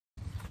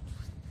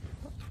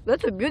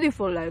That's a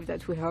beautiful life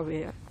that we have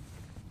here.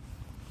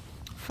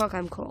 Fuck,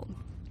 I'm cold.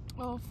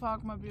 Oh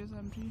fuck, my beer's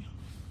empty.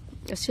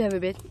 I still have a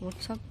bit.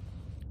 Want some?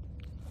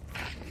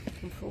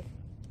 I'm full.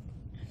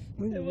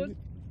 There was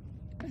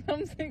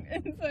something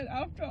inside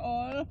after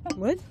all.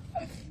 What?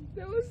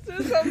 There was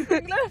still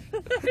something left.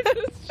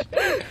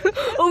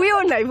 Oh, we're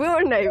on live, we're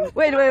on live.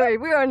 Wait,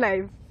 we're on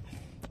live.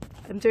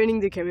 I'm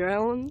turning the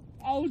camera on.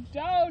 Oh,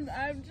 don't!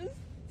 I'm just...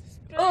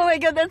 Oh my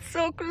god, that's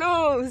so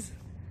close!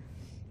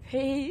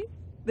 Hey,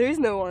 there is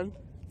no one.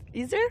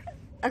 Is there?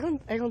 I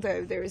can't tell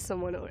if there is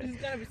someone over It's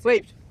gonna be saved.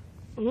 Wait.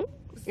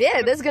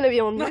 Yeah, that's gonna be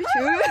on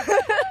YouTube.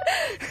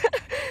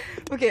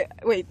 Okay,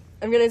 wait.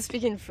 I'm gonna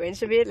speak in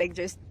French a bit, like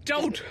just...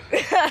 Don't!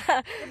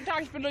 Guten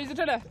Tag, ich bin Luise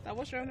Tille. That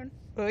was German.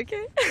 Ok.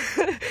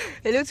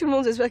 Hello tout le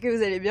monde, j'espère que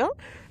vous allez bien.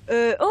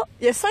 Oh,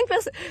 il y a 5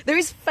 personnes. There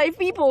is 5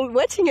 people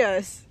watching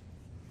us.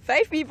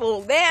 5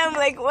 people. Damn,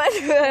 like what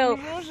the hell?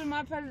 Bonjour, je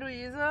m'appelle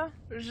Louise.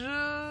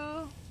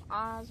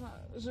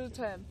 Je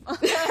t'aime.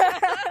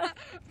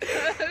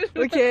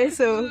 Ok,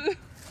 so...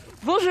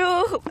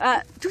 Bonjour.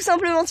 Ah, tout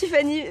simplement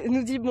Tiffany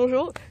nous dit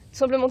bonjour. Tout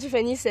simplement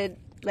Tiffany said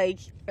like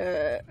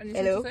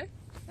hello.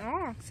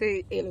 Ah.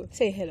 Say hello.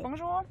 Say hello.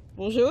 Bonjour.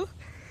 Bonjour.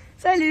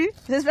 Salut.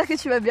 J'espère que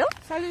tu vas bien.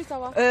 Salut, ça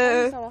va.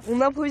 Salut, ça va. On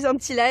improvise un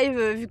petit live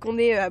vu qu'on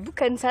est à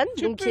Bukhansan,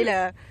 donc qui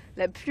est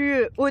la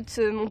plus haute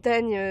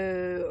montagne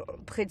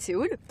près de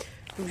Séoul.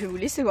 Donc je vais vous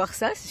laisser voir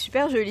ça, c'est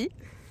super joli.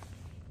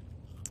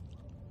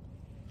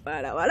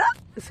 Voilà,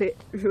 c'est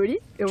joli.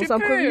 Et on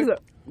s'improvise.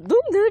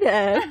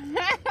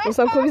 On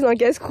s'improvise un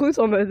casse-croûte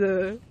en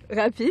mode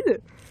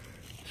rapide.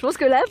 Je pense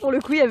que là, pour le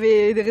coup, il y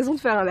avait des raisons de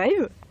faire un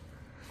live.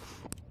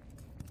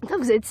 Putain,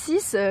 vous êtes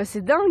 6,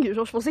 c'est dingue.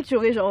 Genre, je pensais qu'il y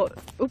aurait genre...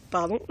 Oh,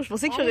 pardon. Je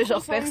pensais qu'il y aurait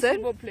genre personne.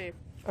 S'il vous plaît.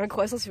 Un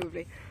croissant, s'il vous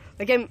plaît.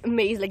 Like, I'm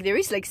amazed. Like, there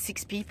is like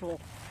 6 people.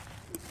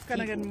 It's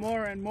gonna get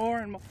more and more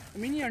and more. I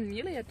mean, you're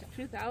nearly at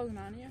 2,000,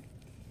 aren't you?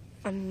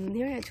 I'm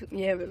near at...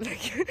 Yeah, but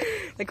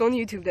like on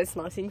YouTube, that's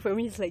nothing. For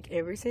me, it's like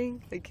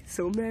everything. Like,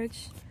 so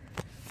much.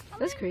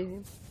 That's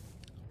crazy.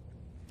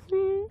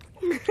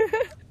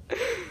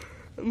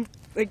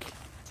 Like,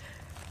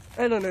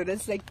 I don't know,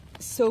 that's like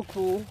so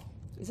cool.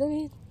 Isn't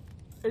it?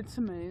 It's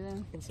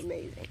amazing. It's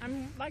amazing.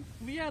 I'm like,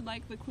 we are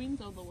like the queens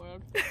of the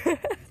world.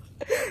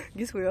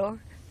 Guess we are.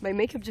 My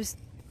makeup just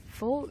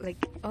fall,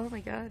 like, oh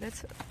my god, that's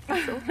so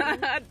cool.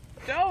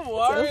 Don't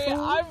worry,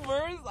 So I'm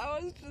worse. I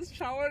was just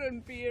showered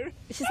in beer.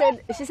 She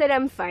said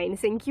I'm fine,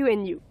 thank you,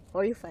 and you.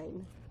 Are you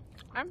fine?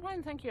 I'm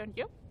fine, thank you, and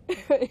you?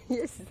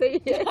 Yes,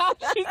 say yes.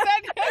 She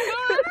said yes.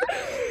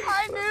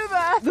 I knew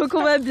that. Donc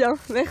on va bien,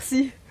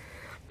 merci.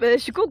 Bah,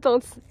 je suis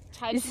contente.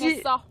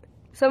 Ici,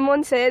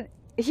 someone said,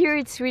 here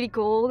it's really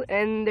cold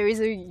and there is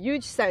a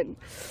huge sun.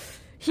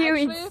 Here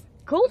Actually, it's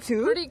cold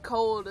too. Pretty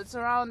cold. It's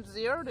around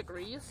 0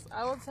 degrees,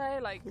 I would say.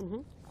 Like, I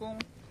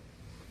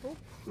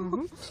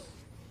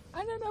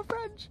don't know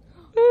French.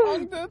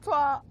 On the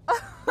toit.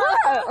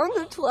 On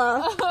the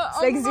toit.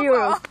 It's like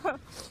 0.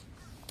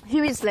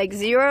 Here it's like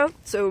 0.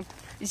 So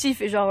ici il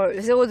fait genre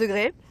 0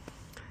 degré,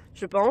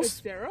 je pense.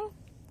 It's 0?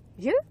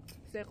 Yeah?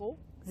 0.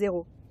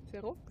 0.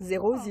 0?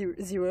 0,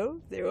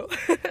 0, 0.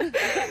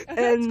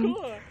 That's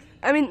cool.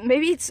 I mean,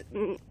 maybe it's...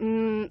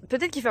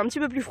 peut-être qu'il fait un petit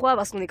peu plus froid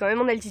parce qu'on est quand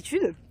même en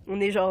altitude. On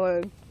est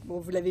genre... bon,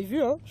 vous l'avez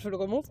vu, hein, je le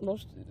remonte. Non,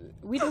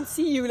 we don't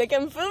see you, like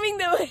I'm filming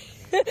the way.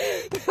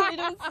 We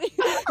don't see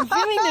you. I'm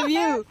filming the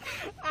view.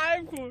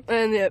 I'm cool.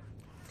 And, yeah.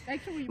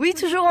 Actually, Oui,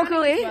 toujours en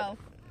Corée. Well.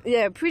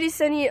 Yeah, pretty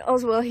sunny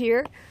as well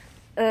here.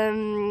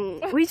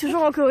 Oui,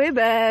 toujours en Corée,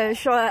 bah, je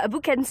suis à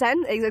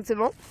Bukhansan,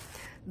 exactement.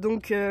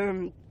 Donc,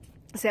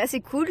 c'est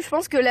assez cool. Je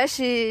pense que là,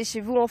 chez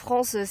vous en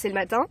France, c'est le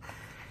matin.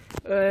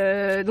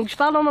 Donc je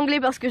parle en anglais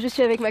parce que je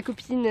suis avec ma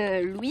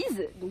copine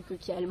Louise, donc,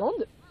 qui est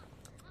allemande.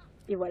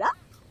 Et voilà.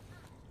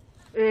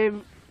 Je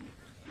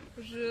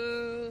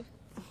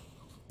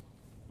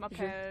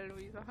m'appelle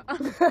Louisa.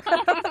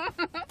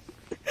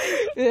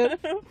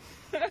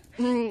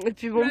 Et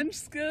puis bon. French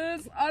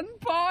skills on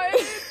point.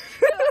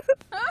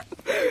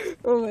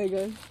 Oh my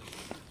god.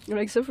 I'm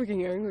like so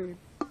freaking angry.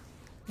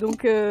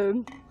 Donc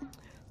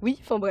oui,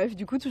 enfin bref,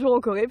 du coup toujours en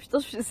Corée. Putain,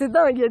 c'est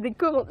dingue, il y a des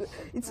commentaires.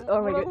 Oh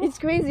my god, it's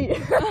crazy.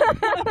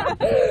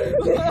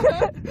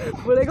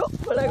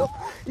 Voilà.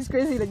 It's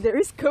crazy, like there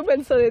is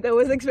comments on it. I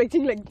was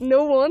expecting like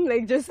no one,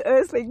 like just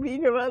us, like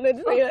being around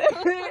it.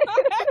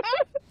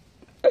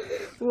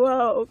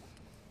 Wow.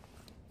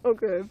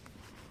 Okay.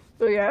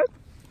 So yeah.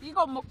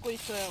 이거 먹고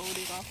있어요,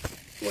 우리가.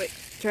 Wait,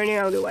 turning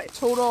on the white.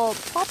 초록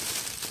팝.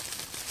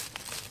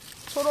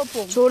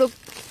 초록봄.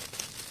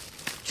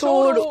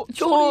 Chori.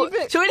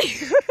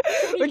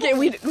 Okay,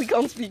 we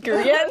can't speak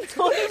Korean.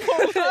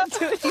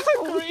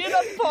 Korean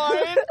on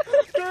point.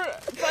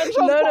 French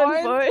on Not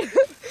on point. point.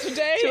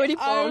 Today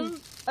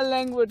I'm a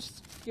language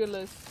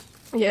skillist.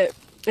 Yeah,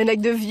 and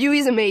like the view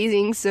is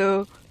amazing,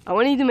 so I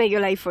wanted to make a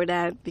live for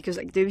that because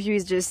like the view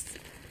is just,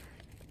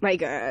 my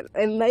god,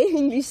 and my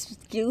English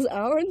skills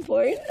are on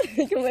point.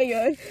 Like, oh my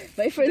god,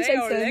 my French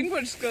accent.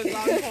 Language skills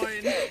on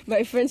point.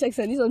 My French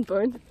accent is on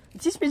point.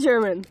 Teach me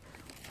German.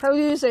 How do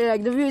you say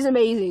like the view is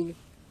amazing?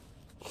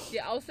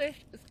 Die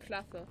Aussicht ist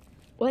klasse.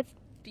 What?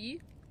 Die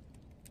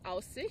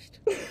Aussicht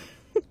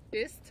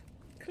ist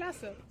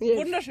klasse. Yes.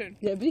 Wunderschön.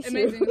 Yeah, bless you.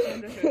 Amazing,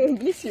 wunderschön.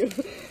 Bless you.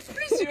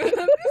 Bless you,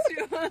 bless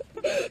you.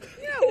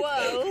 Yeah,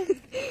 well.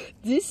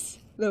 This,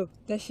 no,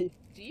 dashi.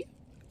 Die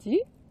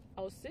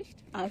Aussicht.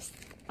 Aussicht.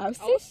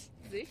 Aussicht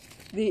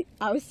Die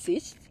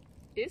Aussicht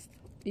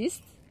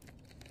ist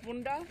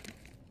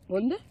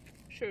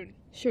wunderschön.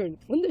 schön.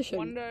 Wunderschön.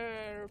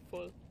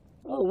 Wonderful.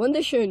 Oh,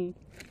 wunderschön.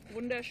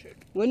 Wunderschön.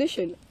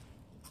 Wunderschön.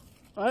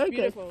 Okay.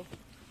 Beautiful.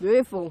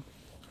 Beautiful.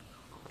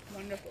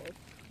 Wonderful.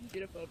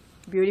 Beautiful.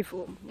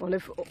 Beautiful.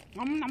 Wonderful.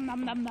 Nom nom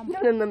nom nom nom.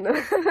 No, no, no.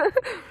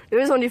 There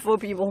is only 4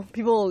 people.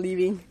 People are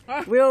leaving.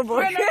 We're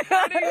boring.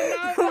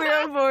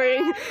 We're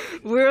boring.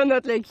 We're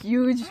not like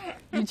huge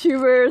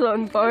YouTubers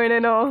on porn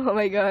and all. Oh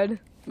my god.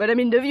 But I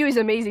mean, the view is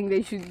amazing.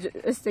 They should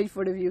just stay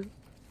for the view.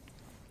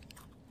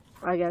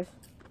 I guess.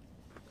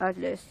 At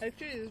least.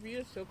 Actually, this view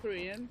is so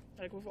Korean.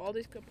 Like with all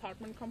these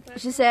apartment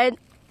complexes. She said,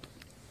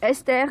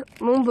 Esther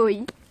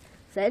Monboy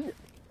said,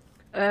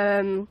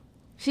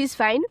 she's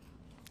fine.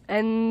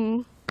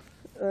 And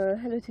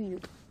hello to you.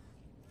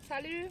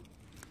 Salut.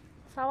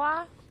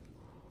 Savoir.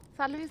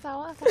 Salut,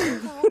 savoir.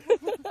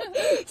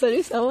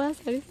 Salut, savoir.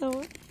 Salut,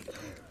 savoir.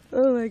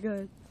 Oh my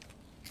god.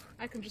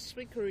 I can just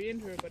speak Korean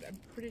to her, but I'm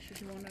pretty sure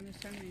she won't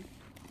understand me.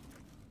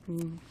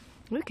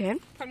 Okay.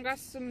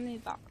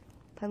 반갑습니다.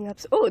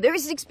 Oh, there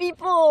is 6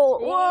 people!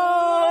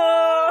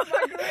 Whoa!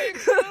 My great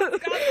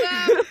got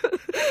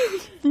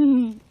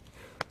them!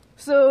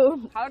 So,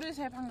 How do you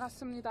say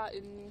반갑습니다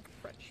in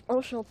French?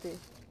 enchanté.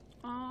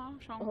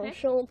 Enchanté.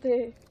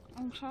 Enchanté.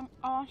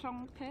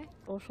 Enchanté.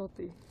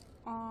 Enchanté.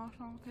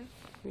 Enchanté.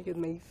 Look at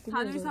my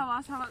Salut, ça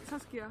va,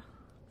 Saskia.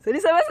 Salut,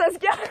 ça va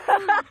Saskia?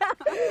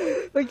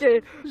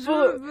 Ok.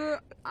 Je veux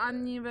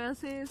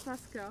anniversaire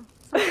Saskia.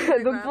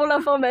 Donc pour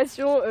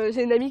l'information,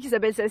 j'ai une amie qui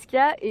s'appelle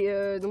Saskia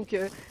et donc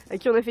à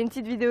qui on a fait une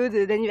petite vidéo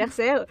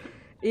d'anniversaire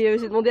et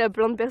j'ai demandé à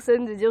plein de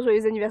personnes de dire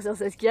joyeux anniversaire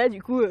Saskia.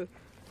 Du coup,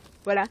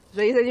 voilà,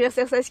 joyeux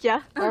anniversaire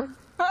Saskia. Hein.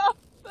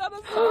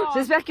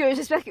 J'espère que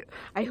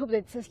I hope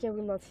that Saskia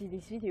will not see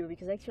this video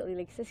because actually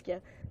like Saskia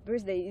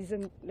birthday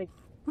isn't like.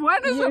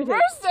 When is her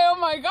birthday? Oh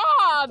my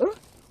god! Huh?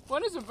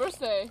 When is her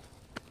birthday?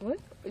 What?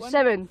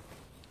 7.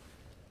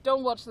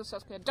 Don't watch this,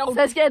 Saskia. Don't.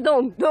 Saskia,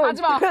 don't.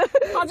 하지마.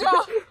 하지마.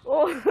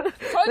 Oh,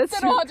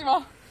 절대로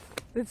하지마.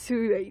 That's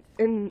too late.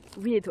 And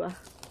oui et toi?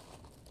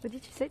 What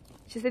did you say?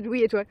 She said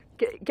oui et toi.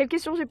 Quelle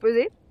question j'ai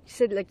posée? She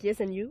said like yes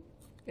and you.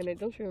 And I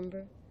don't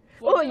remember.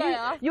 What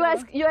You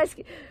ask.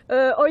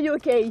 Are you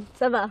okay?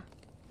 Ça va.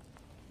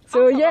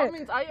 So yeah. That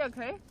means are you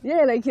okay?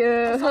 Yeah, like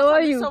how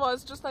are you? So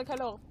it's just like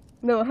hello.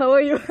 No, how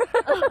are you?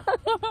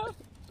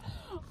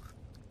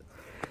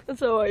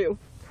 That's how are you.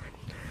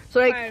 So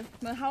like. Okay,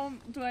 but how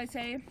do I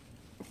say?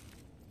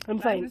 I'm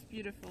fine. Life is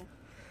beautiful.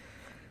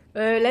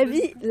 La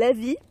vie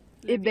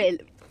est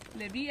belle.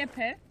 La vie est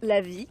belle.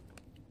 La vie.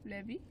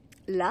 La vie.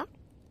 La.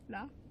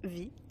 La.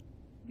 Vie.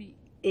 Vie.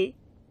 Est.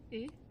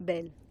 Et.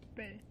 Belle.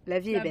 Belle. La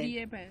vie est La belle. vie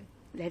est belle.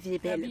 La vie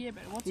est La belle. vie est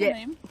belle. What's Yeah. your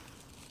name?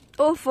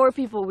 Oh, 4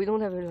 people. We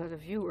don't have a lot of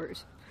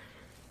viewers.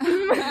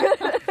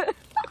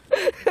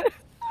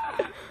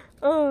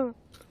 Oh.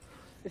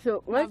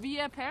 So La what? vie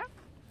est belle.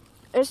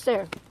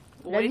 Esther.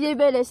 La Oui. vie est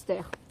belle,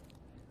 Esther.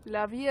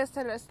 La vie est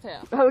céleste.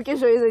 Ah ok,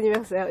 joyeux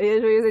anniversaire. Et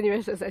joyeux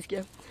anniversaire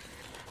Saskia.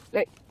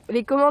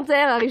 Les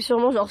commentaires arrivent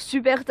sûrement genre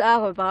super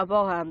tard par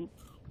rapport à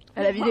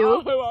la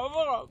vidéo.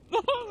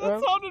 That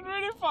sounded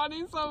really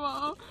funny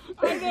somehow.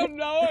 I don't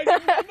know. I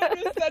didn't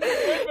understand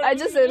it. I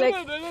just said like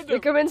the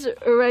comments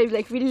arrived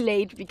like really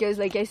late because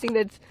like I think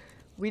that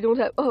we don't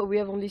have. Oh, we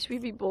have only 3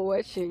 people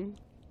watching.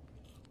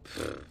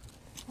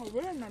 Oh,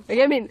 we're not. Like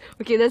I mean,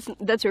 okay,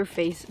 that's her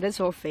face. That's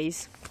her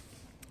face.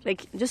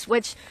 Like just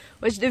watch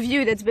the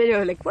view. That's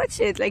better. Like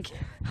watch it. Like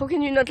how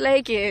can you not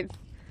like it?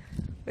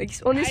 Like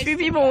only 3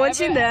 people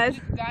watching that.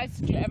 Guys,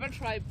 did you ever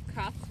try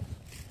cat?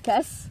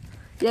 Cass?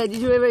 Yeah,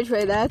 did you ever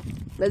try that?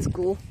 That's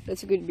cool.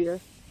 That's a good beer.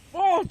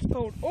 Oh, it's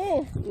cold.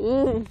 Oh.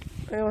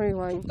 I don't really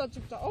like.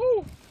 춥다.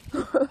 Oh.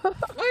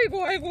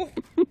 아이고.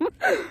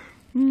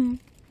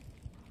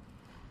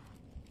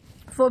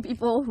 4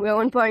 people, we're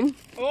on point.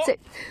 Oh.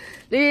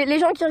 Les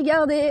gens qui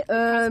regardaient.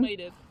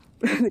 Casmated.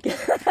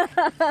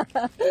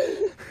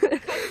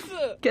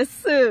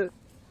 Casseux.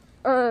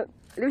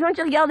 Les gens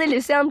qui regardaient,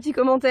 laissez un petit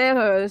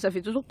commentaire, ça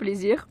fait toujours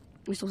plaisir.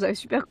 Je trouve ça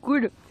super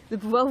cool de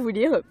pouvoir vous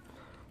lire.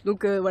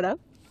 Donc voilà.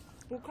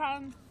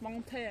 Bukhansan,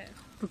 Montagne.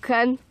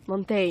 Bukhansan,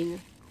 Montagne.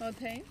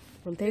 Montagne.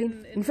 Montagne.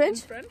 In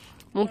French?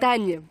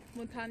 Montagne.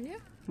 Montagne.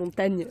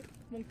 Montagne.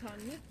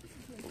 Montagne.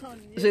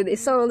 Je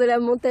descends de la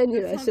montagne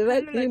à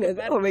cheval.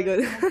 Oh my god.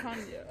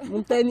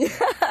 Montagne.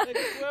 Like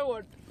a swear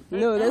word.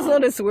 No, that's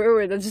not a swear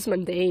word, that's just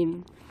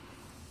mundane.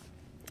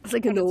 It's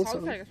like an old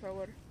Sounds song. like a swear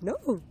word.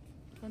 No.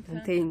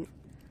 Montagne.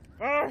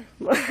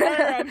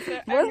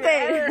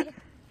 Montagne.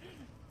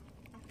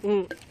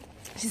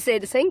 She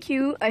said, thank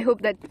you. I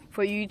hope that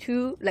for you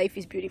too, life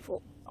is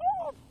beautiful.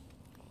 Oh.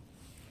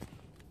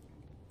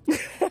 Thank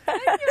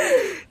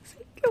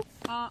you.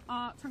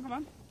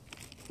 잠깐만.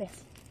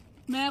 Merci.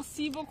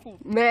 Merci beaucoup.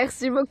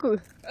 Merci beaucoup.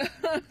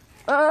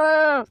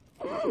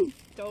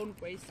 Don't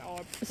don't waste our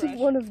I think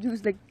one of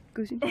those like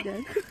goes into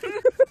that.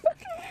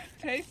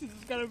 Taste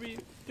is gonna be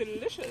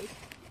delicious.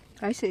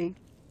 I think.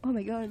 Oh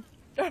my god.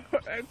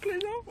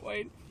 Clean up?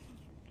 Wait.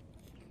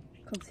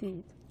 Can't see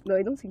it. No,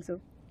 I don't think so.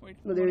 Wait.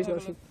 No, there is have a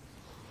nothing.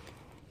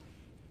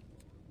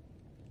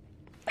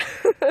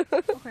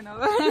 Okay, no.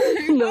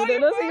 No,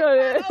 there's nothing on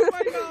it. Oh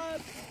my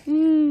god.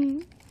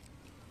 Mm.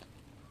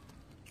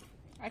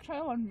 Actually,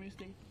 I want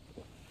muesli.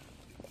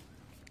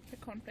 The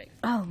cornflakes.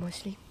 Oh,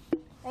 mostly.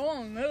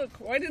 Oh, milk.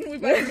 Why didn't we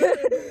buy milk?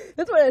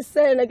 That's what I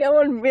said. Like, I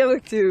want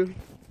milk too.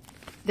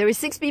 There is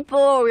 6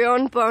 people. We're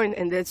on point,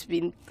 and that's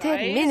been 10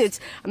 Guys. minutes.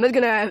 I'm not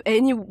gonna have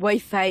any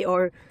Wi-Fi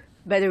or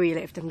battery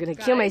left. I'm gonna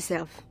kill Guys.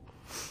 myself.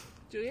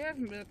 Do you have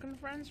milk in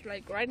France?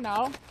 Like, right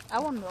now, I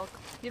want milk.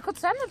 You could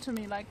send it to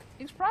me, like,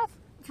 express.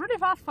 It's really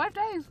fast, 5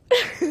 days.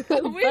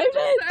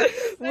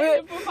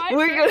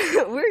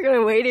 We're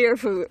gonna wait here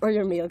for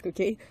your milk,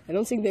 okay? I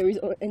don't think there is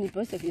any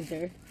post office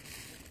there.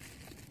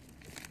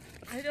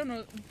 I don't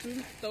know.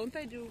 Don't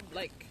they do,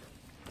 like,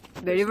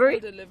 Delivery?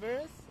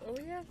 delivers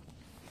over here?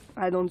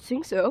 I don't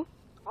think so.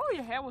 Oh,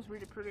 your hair was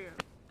really pretty.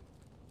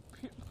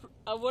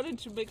 I wanted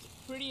to make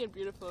pretty and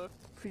beautiful.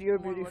 Pretty or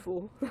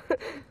beautiful.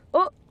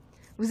 Oh,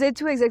 vous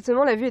êtes où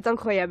exactement? La vue est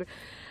incroyable.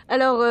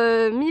 Alors,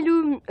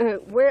 Milou,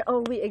 where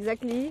are we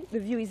exactly? The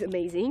view is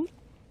amazing.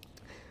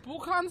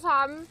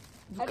 Bukhansan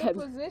at a Bukhan.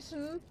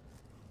 position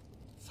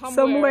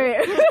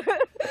Somewhere.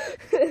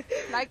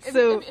 Like,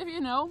 So- if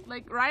you know,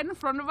 like, right in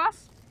front of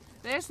us,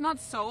 there's not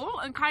Seoul,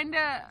 and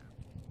kinda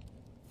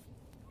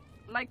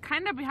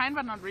behind,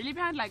 but not really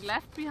behind, like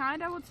left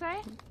behind, I would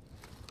say,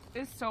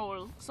 is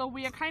Seoul. So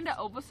we are kinda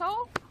over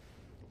Seoul.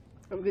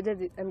 I'm gonna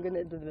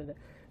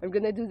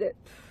do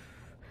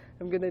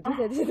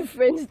that in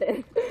French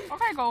then.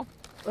 Okay, go.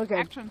 Okay.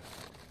 Action.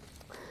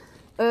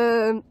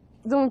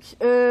 Donc,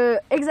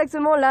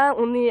 exactement là,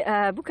 on est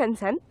à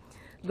Bukhansan.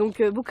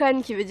 Donc,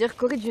 Bukhan qui veut dire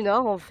Corée du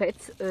Nord en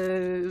fait.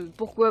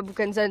 Pourquoi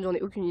Bukhansan, j'en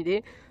ai aucune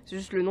idée. C'est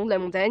juste le nom de la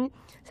montagne.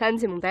 San,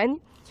 c'est montagne.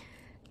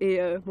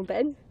 Et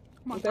montagne.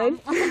 Montagne.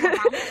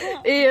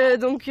 Et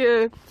donc,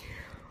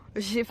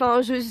 j'étais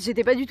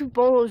pas du tout,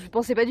 je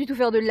pensais pas du tout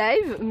faire de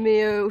live,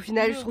 mais au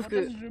final, je trouve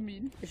que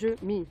je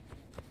m'y.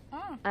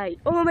 Ah, Aïe.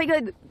 Oh my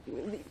god,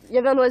 il y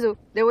avait un oiseau.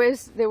 There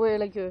were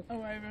like a,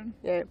 oh, Ivan.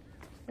 yeah,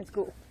 let's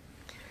go.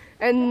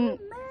 And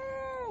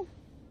No!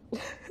 I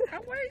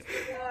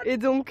wasted one. et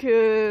donc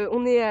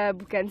on est à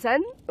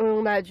Bukhansan.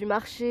 On a dû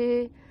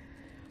marcher.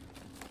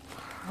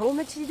 How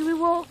much did we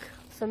walk?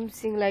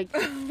 Something like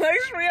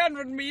Like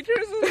 300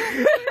 meters.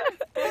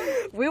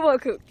 we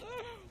walk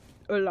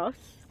a lot.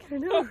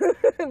 Kind of.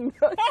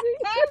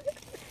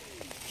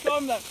 Show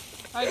him that.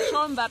 Like,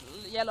 show him that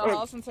yellow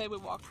house and say we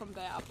walked from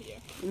there up here.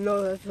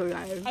 No, that's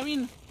alright. I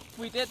mean,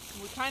 we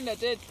kinda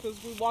did,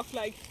 because we walked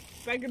like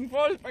back and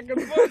forth, we kinda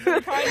walked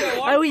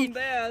Ah oui. from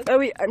there. Ah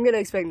oui, I'm gonna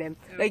explain them.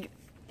 Like,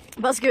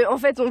 parce que en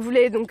fait, on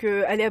voulait donc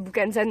aller à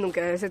Bukhansan, donc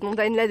à cette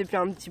montagne-là depuis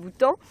un petit bout de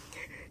temps.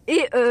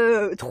 Et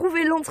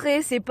trouver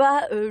l'entrée, c'est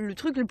pas le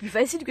truc le plus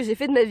facile que j'ai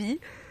fait de ma vie.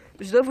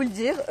 Je dois vous le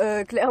dire.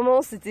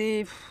 Clairement,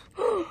 c'était.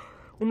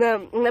 On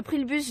a pris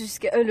le bus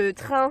jusqu'à le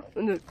train,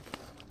 le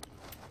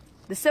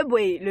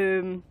subway,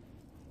 le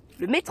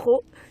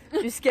métro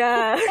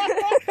jusqu'à.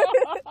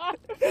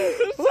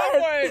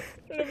 Subway,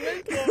 le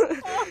métro.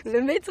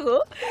 Le métro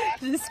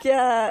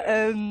jusqu'à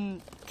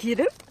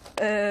Kirim,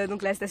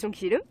 donc la station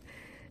Kirim.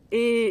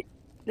 Et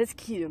that's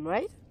Kirim,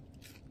 right?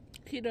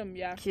 Kirim,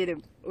 yeah. Kirim,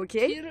 ok.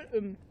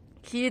 Kirim.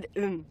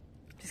 Kirim,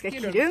 jusqu'à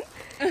Kirim. Kirim.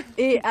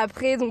 Et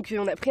après, donc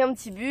on a pris un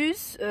petit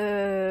bus.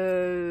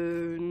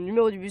 Le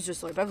numéro du bus, je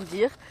saurais pas vous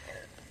dire,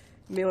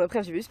 mais on a pris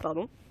un petit bus,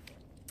 pardon.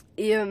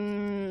 Et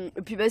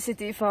puis bah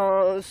c'était,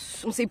 enfin,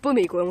 on s'est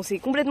paumé quoi. On s'est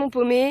complètement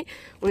paumé.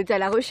 On était à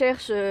la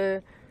recherche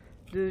de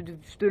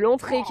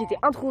l'entrée qui était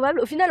introuvable.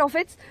 Au final, en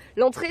fait,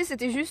 l'entrée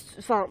c'était juste,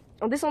 enfin,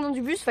 en descendant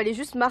du bus, fallait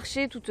juste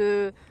marcher toute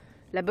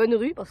la bonne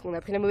rue parce qu'on a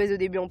pris la mauvaise au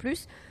début en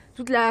plus,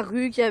 toute la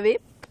rue qu'il y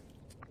avait.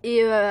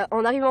 Et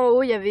en arrivant en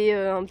haut, il y avait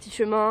un petit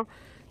chemin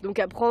donc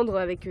à prendre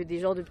avec des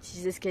genres de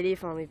petits escaliers,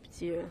 enfin des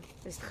petits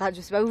estrades,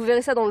 je sais pas. Vous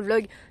verrez ça dans le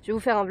vlog. Je vais vous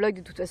faire un vlog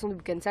de toute façon de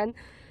Bukhansan.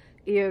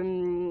 Et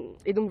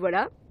donc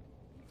voilà.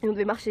 Et on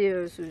devait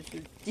marcher ce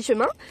petit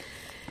chemin.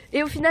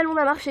 Et au final, on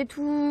a marché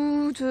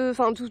tout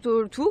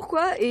autour,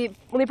 quoi. Et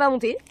on n'est pas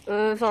monté.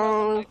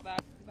 Enfin. Like that,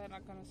 they're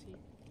not gonna see.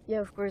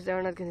 Yeah, of course,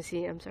 they're not gonna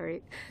see. I'm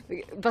sorry.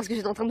 Parce que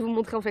j'étais en train de vous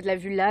montrer en fait la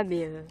vue là,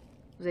 mais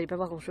vous allez pas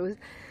voir grand chose.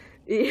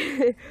 Et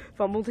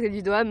enfin, montrer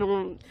du doigt, mais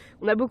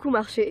on a beaucoup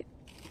marché.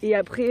 Et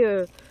après,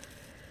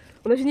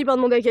 on a fini par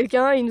demander à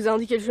quelqu'un. Il nous a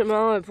indiqué le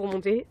chemin pour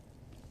monter.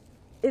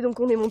 Et donc,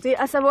 on est monté.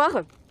 À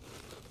savoir.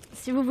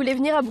 Si vous voulez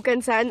venir à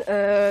Bukhansan,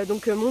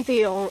 donc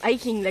monter en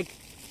hiking, like,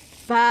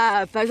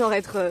 pas genre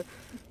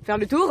faire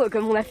le tour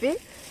comme on a fait,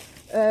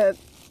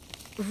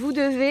 vous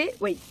devez,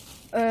 wait,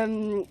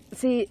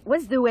 c'est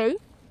what's the way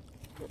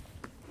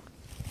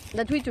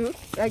that we took,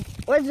 like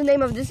what's the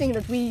name of the thing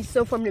that we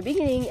saw from the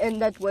beginning and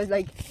that was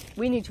like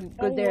we need to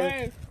go there.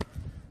 Ouais.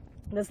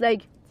 That's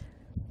like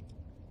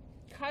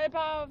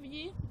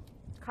Kalbavi.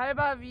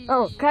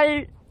 oh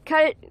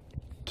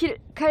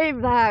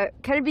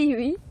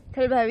Kalbawi.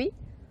 Kilbavi.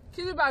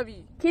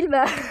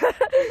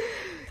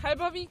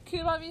 Kalbawi,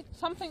 Kilbavi,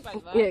 something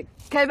like that. yeah,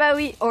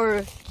 Kalbawi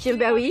or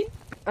Kilbawi.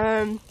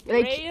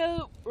 Like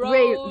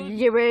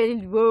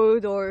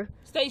railroad or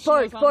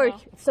Station. pork,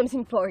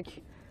 something pork,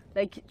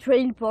 like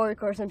trail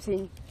pork or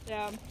something.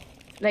 Yeah.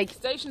 Like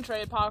Station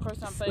trail park or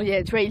something.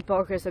 yeah, trail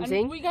pork or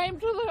something. And we came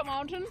to the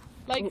mountain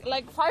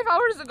like 5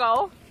 hours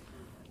ago,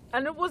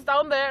 and it was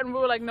down there, and we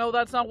were like, no,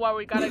 that's not where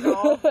we gotta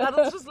go. That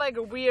was just like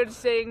a weird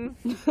thing.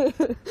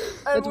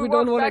 But we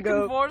don't want to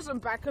go.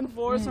 Back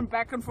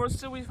and forth,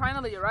 so we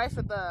finally arrived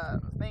at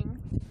the thing.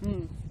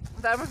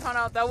 Then we found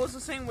out that was the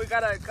thing we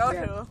gotta go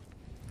to.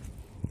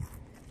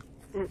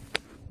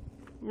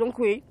 Donc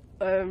oui,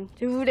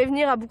 si vous voulez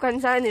venir à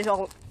Bukhansan et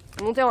genre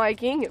monter en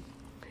hiking,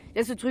 il y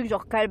a ce truc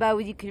genre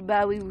Kalbawi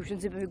ou je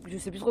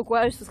sais plus trop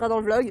quoi, ce sera dans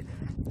le vlog.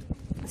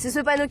 C'est ce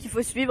panneau qu'il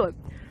faut suivre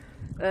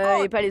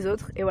et pas les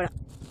autres, et voilà.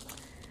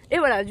 Et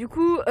voilà, du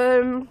coup,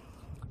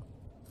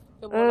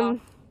 Voilà.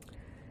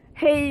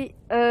 hey,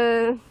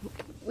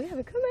 we have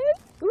a comment.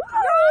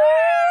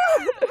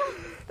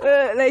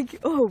 Like,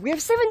 oh, we have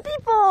 7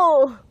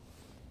 people.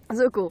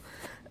 So cool.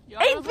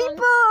 8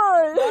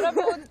 people.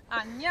 여러분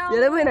안녕.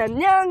 여러분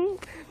안녕.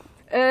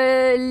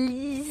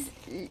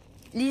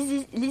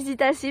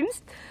 Lisita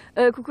Sims.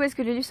 Coucou, est-ce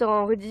que le livre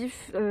sera en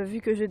rediff vu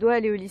que je dois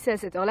aller au lycée à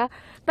cette heure-là?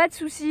 Pas de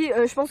souci,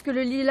 je pense que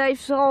le live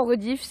sera en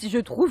rediff si je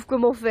trouve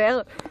comment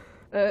faire.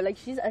 Like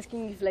she's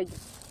asking if like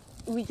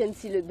we can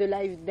see the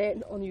live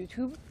then on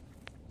YouTube,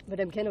 but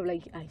I'm kind of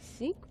like I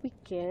think we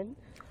can.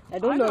 I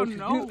don't know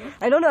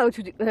how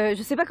to do.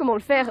 Je sais pas comment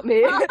le faire,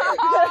 mais.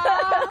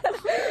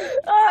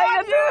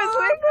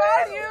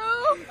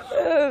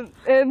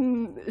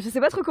 Je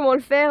sais pas trop comment le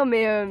faire,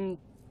 mais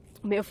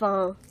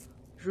enfin,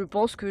 je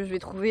pense que je vais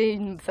trouver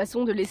une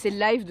façon de laisser le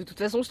live. De toute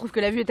façon, je trouve que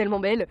la vue est tellement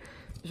belle.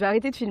 Je vais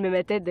arrêter de filmer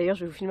ma tête. D'ailleurs,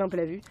 je vais vous filmer un peu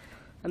la vue.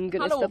 I'm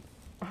gonna stop.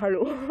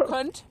 Hallo.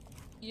 Könnt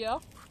ihr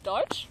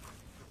Deutsch?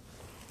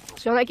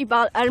 S'il y en a qui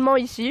parlent allemand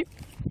ici,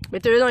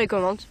 mettez-le dans les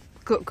commentaires.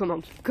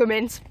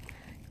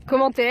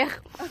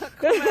 Commentaires.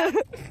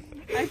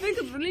 I think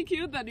it's really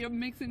cute that you're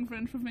mixing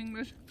French with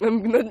English.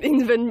 I'm not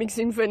even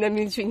mixing French, I'm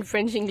mixing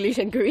French, English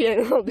and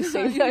Korean all at the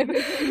same time.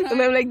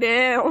 And I'm like,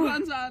 damn.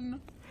 Bukhansan.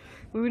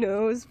 Who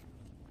knows?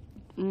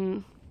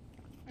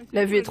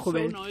 La vue est trop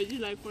belle. So noisy,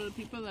 like for the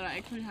people that are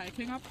actually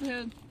hiking up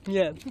here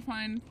Yeah. to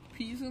find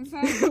peace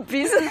inside.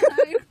 Peace.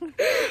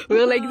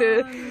 We're like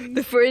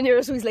the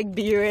foreigners with like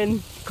beer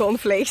and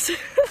cornflakes.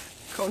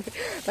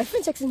 My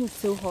French accent is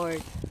so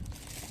hard.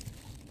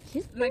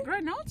 Like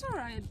right now it's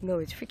alright. No,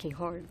 it's freaking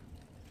hard.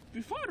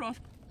 Before it was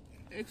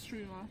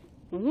extreme.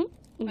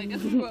 Mm-hmm. I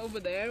guess we were over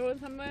there or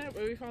somewhere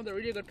where we found a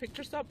really good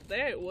picture stop.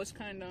 There it was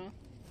kind of,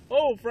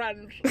 oh,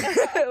 French.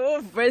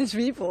 Oh, French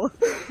people.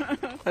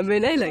 I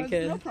mean, I like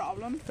it. No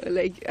problem. I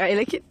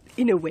like it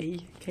in a way,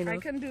 kind of. I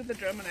can do the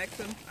German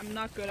accent. I'm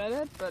not good at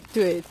it, but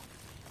Do it.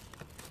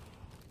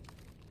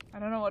 I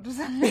don't know what to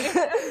say.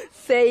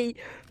 Say,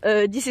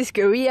 this is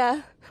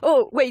Korea.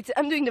 Oh, wait,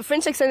 I'm doing the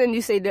French accent and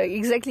you say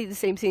exactly the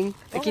same thing,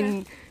 like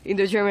Okay. in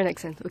the German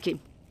accent. Okay.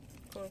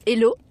 Cool.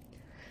 Hello,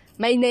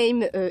 my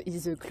name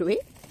is Chloé,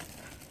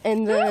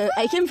 and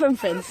I came from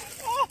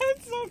France. Oh,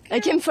 it's so cute. I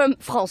came from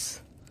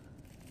France.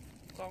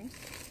 Songs.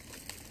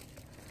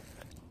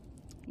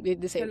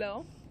 The same.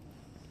 Hello.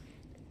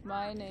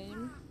 My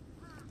name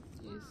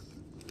is...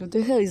 What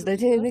the hell, is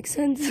that an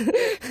accent?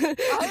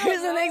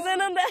 There's an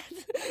accent on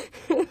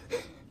that.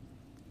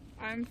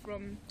 I'm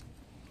from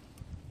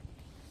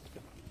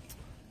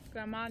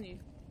Germany.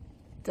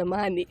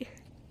 Tamani.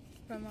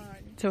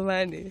 Germany.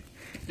 Tamani.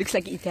 Looks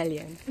like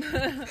Italian.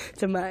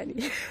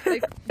 Tamani.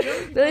 Like,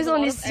 There is have a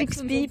only lot of 6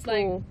 accents, it's people.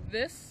 Like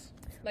this.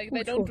 Like they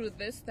Which don't one? do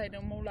this. They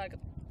do more like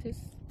this.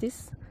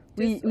 This?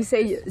 This We or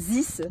say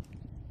this.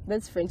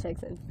 That's French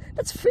accent.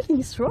 That's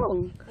freaking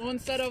strong. Or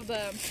instead of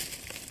the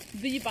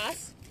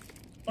bus,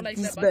 or like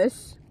This the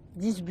bus.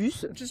 This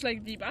bus. just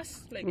like the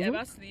bus, like Mhm.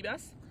 bus, the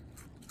bus.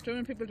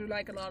 German people do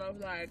like a lot of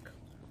like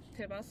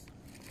the bus,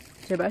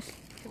 The bus.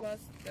 the bus,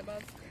 the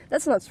bus.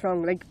 That's not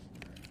strong. Like,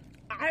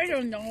 I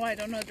don't know. I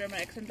don't know German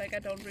accent. Like I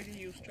don't really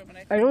use German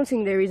accent. I don't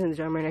think there is a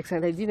German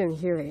accent. I didn't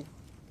hear it.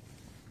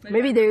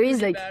 Maybe I'm there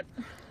is, really like, bad.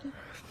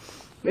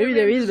 Maybe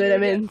there I'm is, but I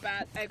really mean,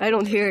 bad at I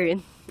don't hear it.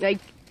 Like,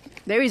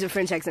 there is a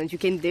French accent. You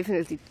can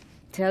definitely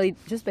tell it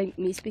just by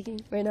me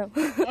speaking right now.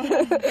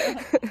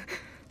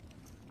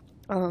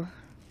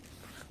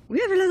 We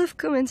have a lot of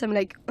comments. I'm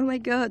like, oh my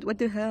god, what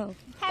the hell?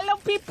 Hello,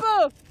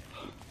 people.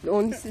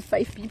 Only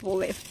 5 people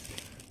left.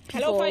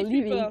 Hello, 5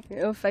 leaving.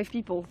 people. Oh, 5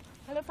 people.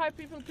 Hello, 5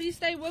 people. Please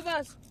stay with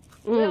us.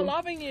 We are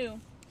loving you.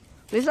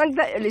 Les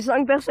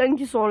 5 personnes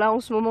qui sont là en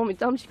ce moment,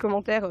 mettez un petit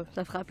commentaire,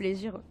 ça fera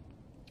plaisir.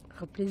 Ça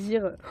fera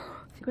plaisir.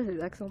 C'est quoi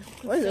ces accents?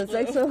 Ouais, c'est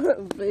accent.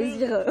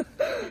 Plaisir.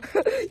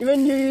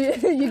 Even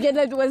you get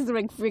that was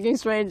like freaking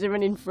strange,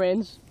 even in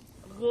French.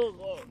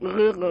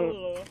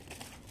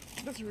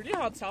 That's a really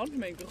hard sound to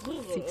make.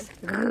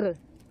 Grrr.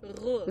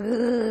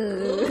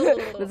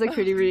 That's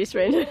actually really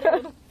strange.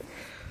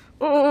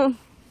 Oh,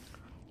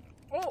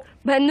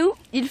 Bah nous,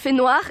 il fait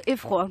noir et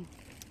froid.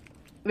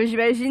 Mais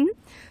j'imagine.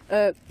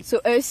 So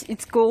us,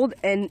 it's cold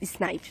and it's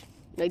night,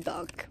 like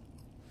dark.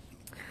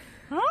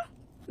 Huh?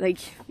 Like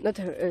not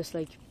us,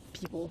 like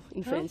people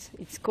in France.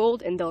 It's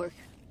cold and dark.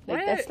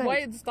 Like that's night. Why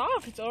it's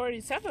dark? It's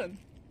already 7.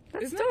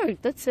 That's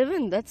dark. That's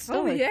 7. That's dark.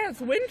 Oh yeah, it's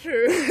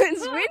winter.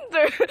 It's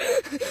winter.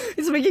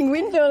 It's freaking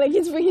winter. Like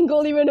it's freaking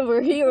cold even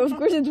over here. Of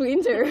course it's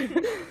winter.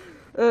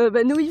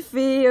 Bah nous il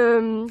fait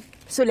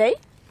soleil.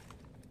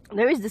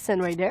 There is the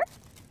sun right there.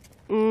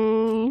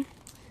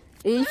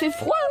 Et il fait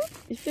froid. Hein.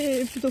 Il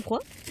fait plutôt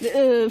froid.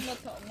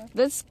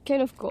 That's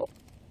kind of cold.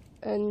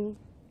 And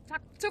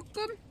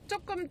조금.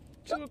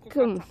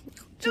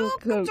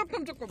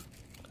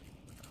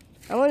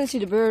 I want to see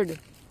the bird.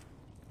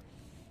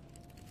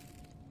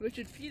 We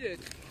should feed it.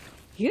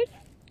 Here?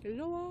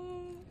 Hello.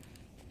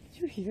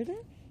 Did you hear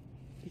that?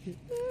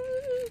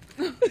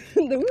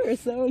 The weird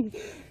sound.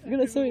 I'm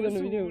gonna show it on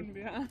the video.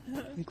 Yeah.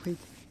 Like, wait.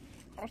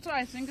 Also,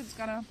 I think it's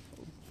gonna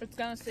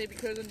say,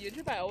 because on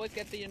YouTube I always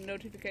get the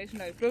notification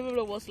like blah blah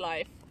blah was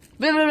live.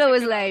 Blablabla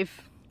was live.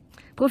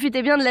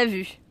 Profitez bien de la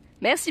vue.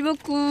 Merci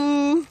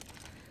beaucoup.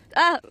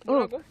 Ah,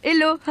 oh,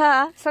 hello,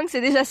 5 c'est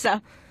déjà ça.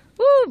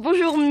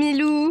 Bonjour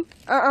Milou,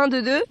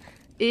 1122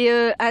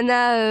 et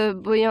Anna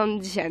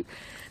Boyandian.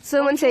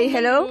 Someone say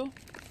hello.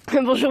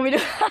 Bonjour Milou.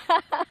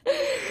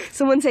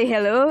 Someone say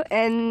hello,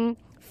 and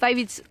 5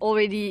 it's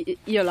already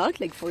a lot,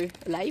 like for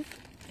live.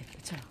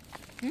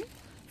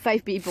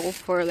 5 people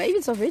for live,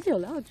 it's already a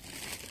lot.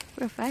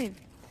 We're 5.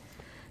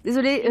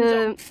 Désolé,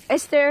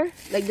 Esther,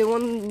 like the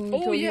one who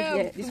told you,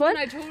 yeah, this one.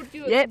 I told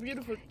you, yeah. It's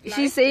beautiful.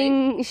 She's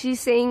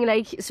saying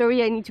like,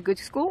 sorry, I need to go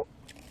to school.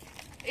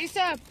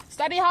 Esther,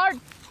 study hard.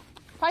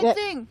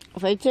 Fighting. Yeah.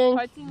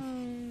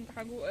 Fighting.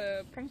 하고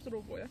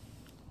프랑스로 뭐야?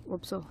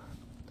 없어.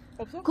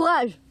 없어?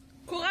 Courage.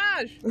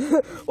 Courage.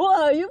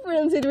 Wow, you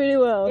pronounce it really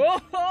well. Oh,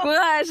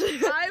 Courage.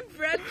 I'm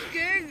French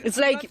king. It's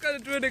I'm like, not gonna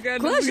do it again.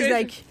 courage is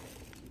like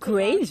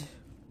courage.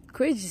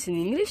 Courage is in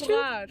English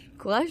too.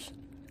 Courage.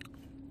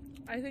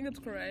 I think it's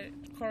courage.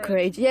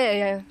 Courage,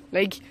 yeah.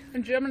 Like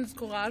in German it's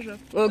courage.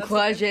 Oh, that's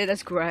courage, yeah,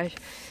 that's courage.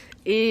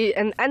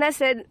 And Anna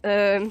said,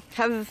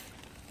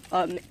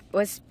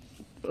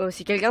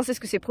 si quelqu'un sait ce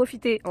que c'est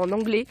profiter en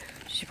anglais,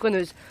 je suis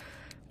preneuse.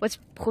 What's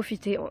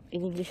profiter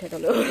in English? I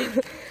don't know.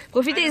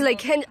 Profiter is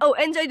like,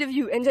 enjoy the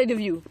view, enjoy the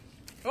view.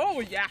 Oh,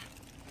 yeah.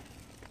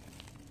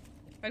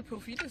 Like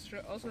profit is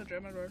also a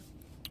German word.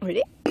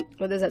 Really?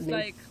 What does that mean?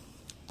 Like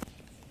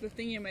the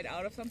thing you made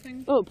out of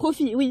something. Oh,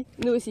 profit, oui,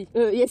 nous aussi.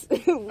 Yes, me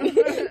too. We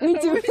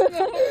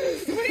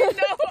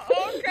know,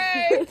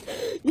 okay.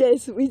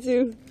 Yes, we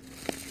too.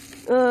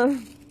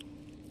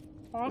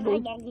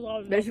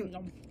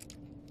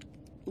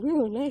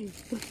 Real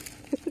nice.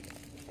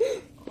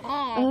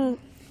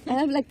 I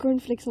have like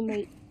cornflakes on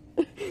my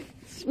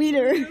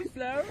sweater.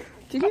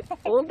 Can you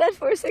hold that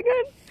for a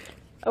second?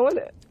 I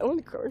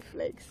want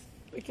cornflakes.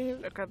 Okay.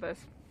 Look at this.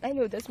 I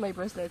know, that's my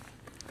bracelet.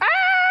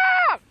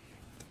 Ah!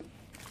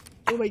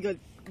 Oh my god,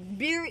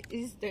 beer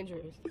is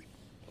dangerous.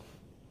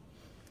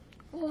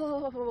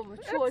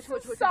 It's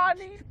a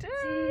sunny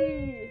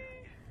day.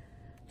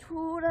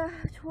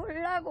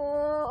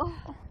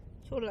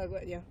 졸라고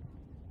아니야.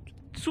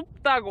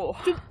 춥다고.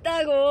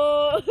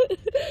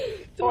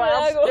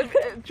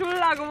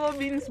 졸라고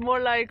means more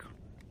like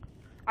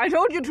I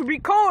told you to be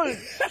cold,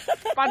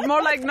 but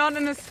more like not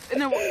in a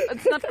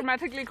it's not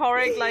grammatically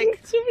correct,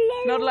 like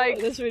not like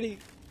that's really.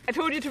 I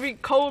told you to be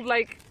cold,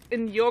 like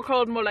in your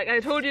cold, more like I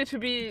told you to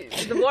be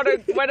the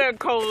weather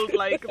cold,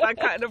 like that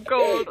kind of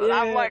cold. Yeah. And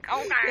I'm like,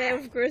 okay. Yeah,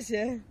 of course,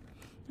 yeah.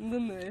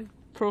 No.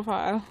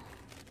 Profile.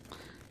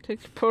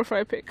 Take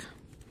profile pic.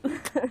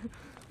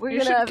 We're You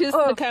gonna should have, kiss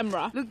the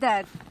camera. Look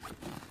that.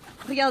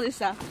 Regardez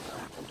ça.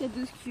 Look at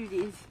those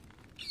cuties.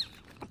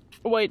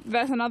 Wait,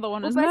 there's another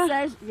one, Au isn't there?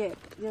 passage, yeah,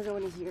 the other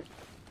one is here.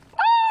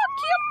 Oh,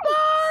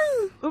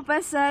 cute. Au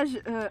passage,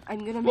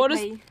 I'm gonna make What my...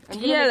 is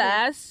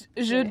DLS?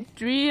 Je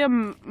dois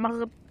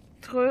mettre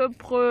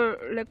pour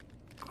le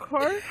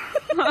corps.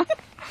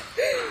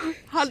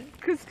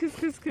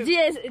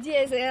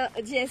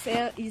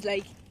 DSR is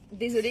like,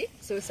 désolé,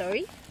 so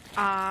sorry.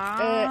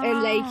 Ah.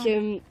 And like,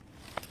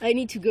 I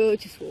need to go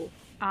to school.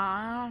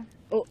 Ah.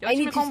 Oh, I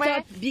need to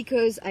stop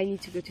because I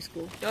need to go to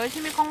school.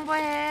 열심히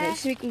공부해.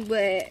 열심히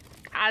공부해.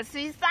 할 수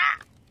있어.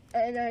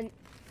 And then,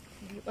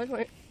 one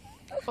more.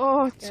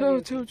 Oh,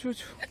 저.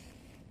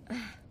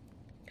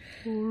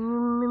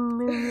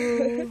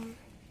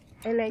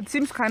 And like, It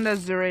seems kind of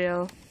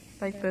surreal,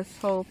 like this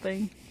whole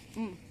thing.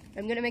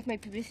 I'm gonna make my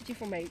publicity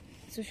for my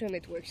social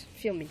networks.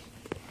 Filmé.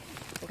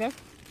 Ok?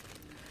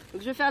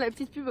 Donc je vais faire la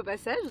petite pub au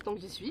passage, tant que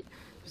j'y suis,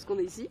 puisqu'on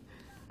est ici.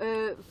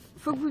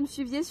 Faut que vous me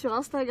suiviez sur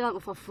Instagram.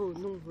 Enfin,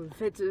 non,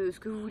 faites ce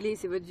que vous voulez,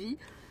 c'est votre vie.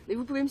 Mais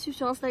vous pouvez me suivre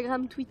sur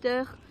Instagram,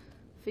 Twitter,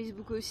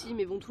 Facebook aussi,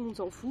 mais bon, tout le monde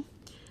s'en fout.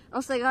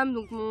 Instagram,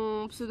 donc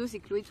mon pseudo c'est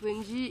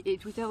Chloé20 et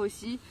Twitter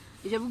aussi.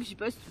 Et j'avoue que j'y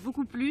poste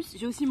beaucoup plus.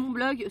 J'ai aussi mon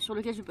blog sur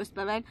lequel je poste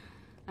pas mal.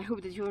 I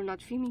hope that you're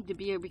not filming the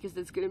beer because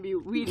that's gonna be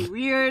really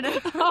weird.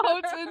 Oh,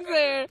 it's in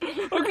there.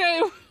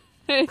 Okay.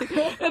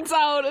 It's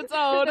out.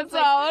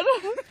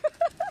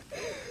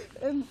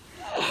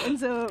 And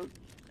so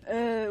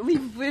Oui,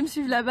 vous pouvez me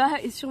suivre là-bas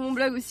et sur mon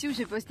blog aussi où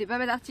j'ai posté pas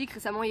mal d'articles.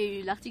 Récemment, il y a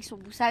eu l'article sur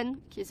Busan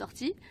qui est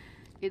sorti.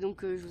 Et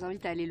donc, je vous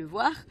invite à aller le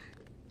voir.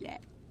 Yeah,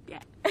 yeah.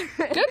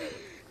 Good.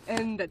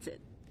 And that's it.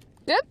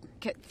 Good.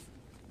 Cut.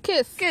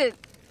 Kiss. Good.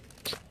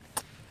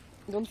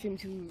 Don't film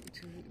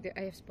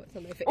I have spots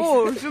on my face.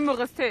 Oh, je me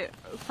restais.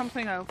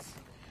 Something else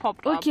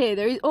popped up. Okay,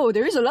 there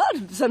is a lot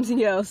of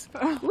something else.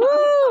 Woo!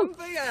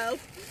 Something else.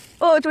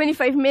 Oh,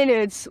 25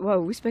 minutes.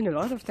 Wow, we spend a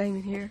lot of time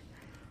in here.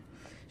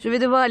 Je vais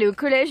devoir aller au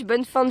collège.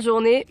 Bonne fin de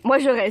journée. Moi,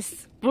 je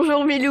reste.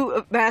 Bonjour Milou.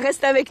 Bah,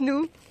 reste avec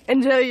nous.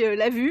 Enjoy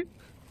la vue.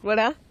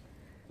 Voilà.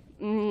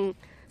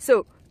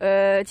 So,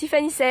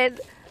 Tiffany said,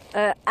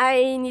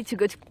 I need to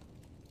go to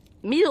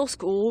middle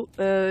school.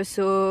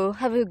 So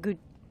have a good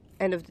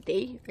end of the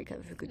day. Like,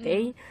 have a good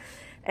day.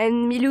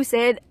 And Milou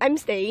said, I'm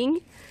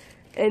staying.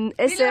 And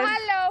Esther...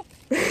 Hello.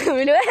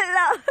 Milou,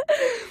 hello.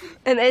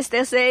 And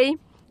Esther say,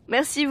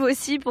 merci vous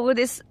aussi pour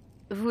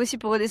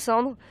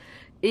redescendre.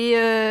 Et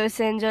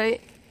c'est enjoy.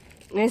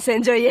 C'est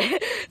enjoy, yeah.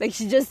 Like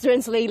she just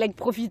translate, like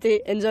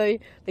profiter, enjoy,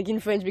 like in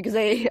French because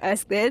I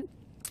asked that.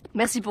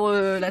 Merci pour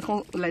la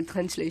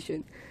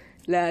translation,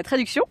 la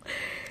traduction.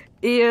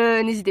 Et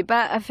n'hésitez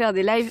pas à faire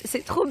des lives,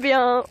 c'est trop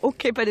bien.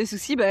 Ok, pas de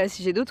soucis. Bah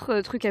si j'ai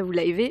d'autres trucs à vous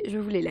liver, je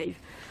vous les live.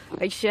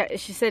 Like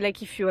she said, like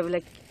if you have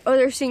like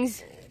other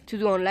things to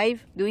do on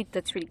live, do it.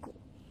 That's really cool.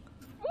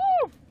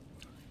 Woo!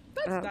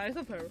 That's nice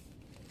of her.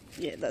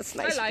 Yeah, that's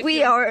nice. Like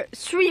we are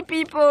 3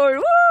 people.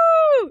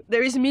 Woo!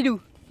 There is Milou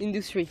in the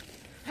 3.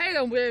 Hey,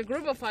 then we're a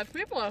group of 5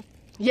 people.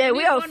 Yeah,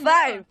 we are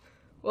 5.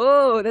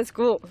 Oh, that's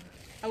cool.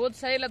 I would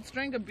say let's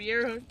drink a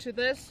beer to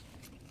this,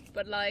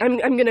 but like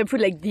I'm gonna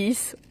put like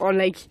this on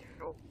like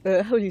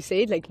how do you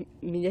say it, like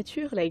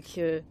miniature, like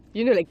you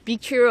know, like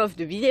picture of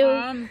the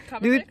video,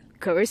 dude,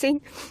 cover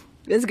thing.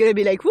 That's gonna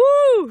be like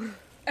woo.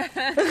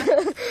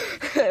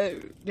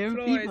 Them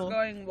Flo people. is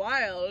going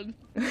wild.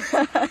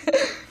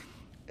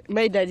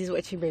 My dad is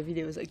watching my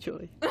videos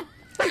actually.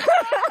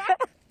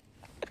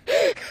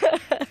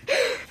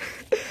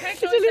 Hey,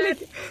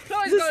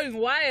 Flo is going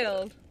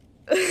wild.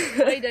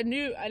 Wait,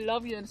 I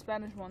love you in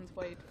Spanish once.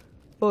 Wait.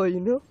 Oh, you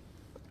know?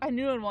 I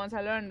knew it once.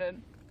 I learned it.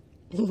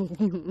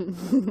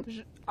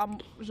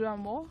 Je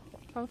amor?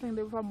 Something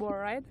with amor,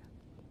 right?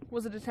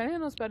 Was it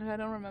Italian or Spanish? I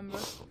don't remember.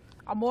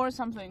 Amor or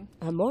something.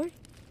 Amor?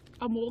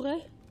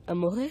 Amore?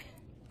 Amore?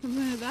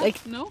 Something like that?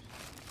 Like- No?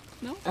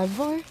 No?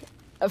 Amor?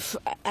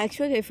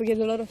 Actually, I forget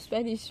a lot of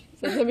Spanish.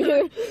 To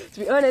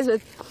be honest,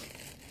 but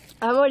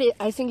amor,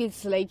 I think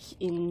it's like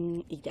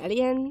in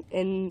Italian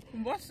and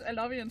What's I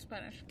love you in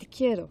Spanish? te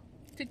quiero.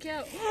 Te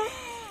quiero.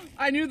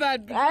 I knew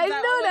that. Because I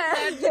know that.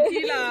 always said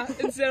tequila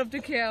instead of te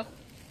quiero.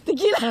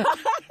 Tequila.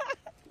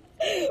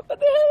 What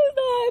the hell is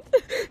that?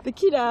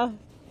 Tequila.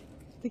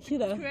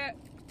 Tequila.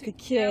 Te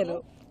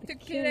quiero. Te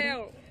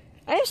quiero.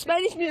 I have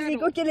Spanish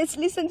music. Okay, let's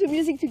listen to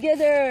music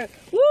together.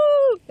 Woo!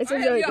 Let's I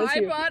enjoy have it. your Let's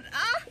hear it. iPod.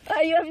 Ah!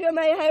 Ah, you have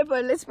my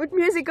iPod. Let's put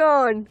music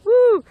on.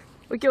 Woo!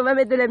 Ok, on va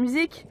mettre de la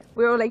musique.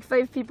 We're all like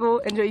 5 people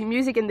enjoying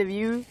music and the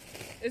view.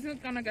 Isn't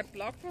it gonna get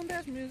blocked from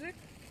that music?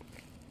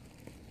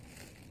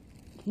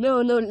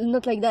 No,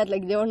 not like that.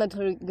 Like, they are not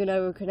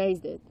gonna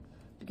recognize that.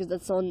 Because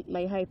that's on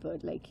my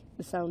iPod. Like,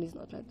 the sound is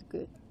not that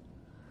good.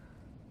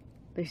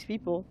 There's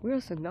people.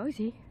 We're so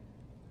noisy.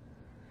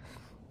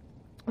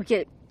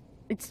 Okay,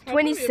 it's How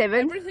come you have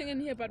 27. Everything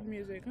in here but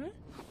music, huh?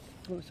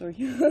 Oh, sorry.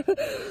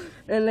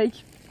 And like,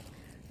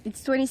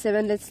 it's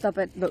 27. Let's stop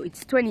at. No,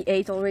 it's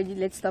 28 already.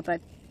 Let's stop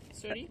at.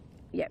 30?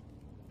 Yeah.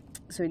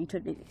 So in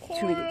 2 minutes.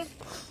 Cool.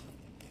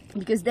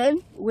 Because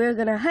then we're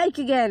gonna hike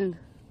again.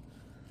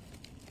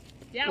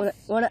 Yeah.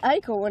 Wanna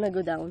hike or wanna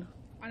go down?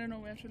 I don't know.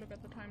 We have to look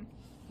at the time.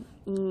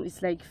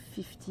 It's like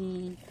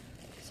 50,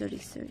 30.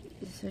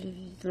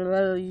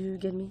 You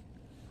get me?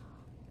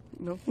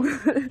 No?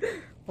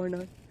 Or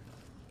not?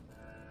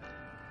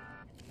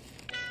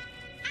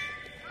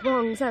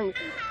 Bukhansan.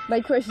 My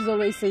crush is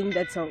always singing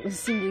that song.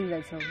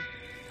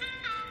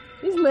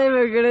 He's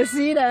never gonna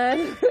see that.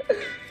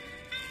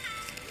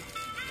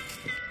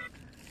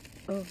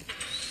 Oh.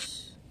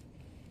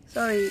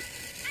 Sorry.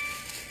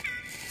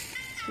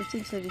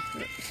 15, 30.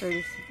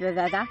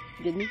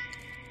 Get me?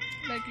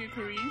 Like your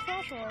Korean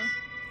crush or?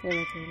 Yeah,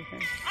 my Korean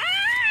crush.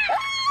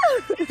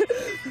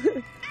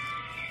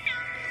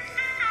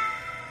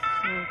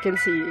 Can't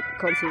see it.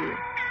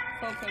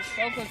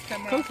 Focus,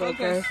 camera. Come Focus.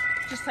 focus.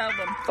 Just tell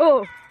them.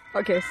 Oh,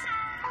 okay.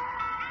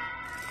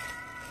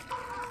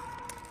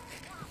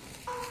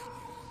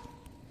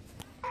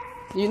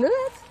 You know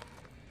that?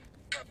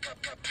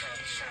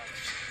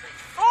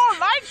 Oh,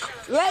 like!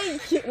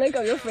 Like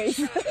on your face.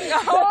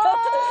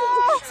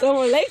 Oh!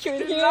 Someone like you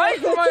in here.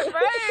 Like my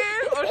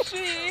face! Or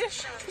she!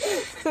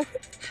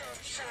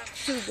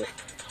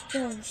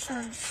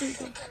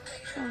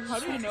 How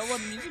do you know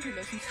what music he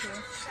listens to?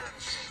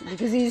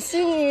 Because he's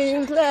singing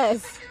in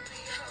class.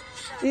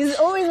 He's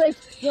always like,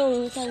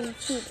 Yongsan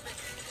Sube.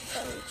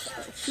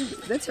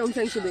 That's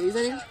Yongsan Sube,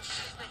 isn't it?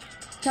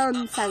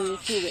 Yongsan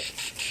Sube.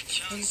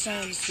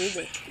 Yongsan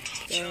Sube.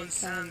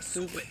 Yongsan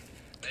Sube.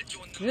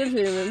 Don't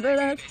you remember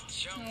that?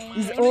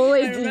 He's The only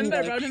always thing I doing remember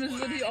that. about him is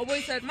that he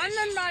always said,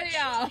 "Mandan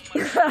Maria,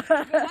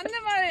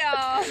 Mandan Maria,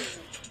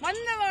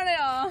 Mandan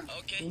Maria."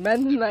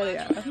 Man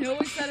Maria. He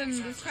always said in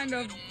this kind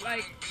of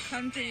like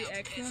country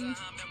accent,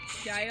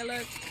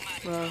 dialect.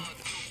 Wow.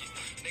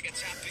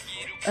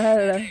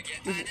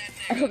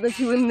 I hope that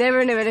you will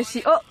never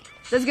see. Oh,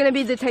 that's gonna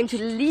be the time to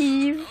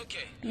leave,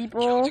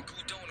 people.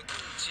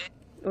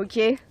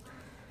 Okay.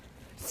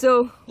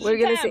 So we're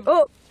gonna say,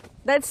 oh,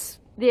 that's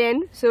the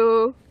end.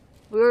 So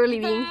we're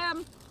leaving.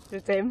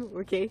 The time.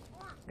 Okay.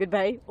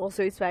 Goodbye.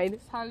 Also, it's fine.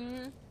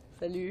 Salut.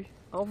 Salut.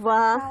 Au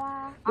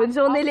revoir. Bonne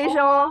journée les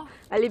gens.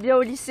 Allez bien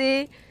au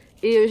lycée.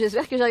 Et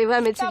j'espère que j'arriverai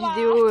à mettre cette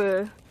vidéo.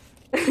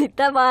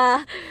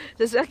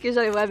 J'espère que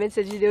j'arriverai à mettre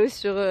cette vidéo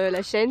sur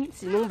la chaîne.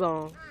 Sinon,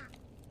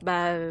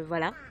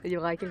 voilà, il y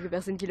aura quelques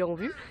personnes qui l'auront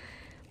vu.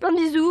 Plein de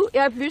bisous et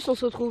à plus. On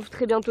se retrouve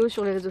très bientôt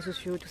sur les réseaux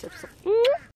sociaux, tout ça, tout ça.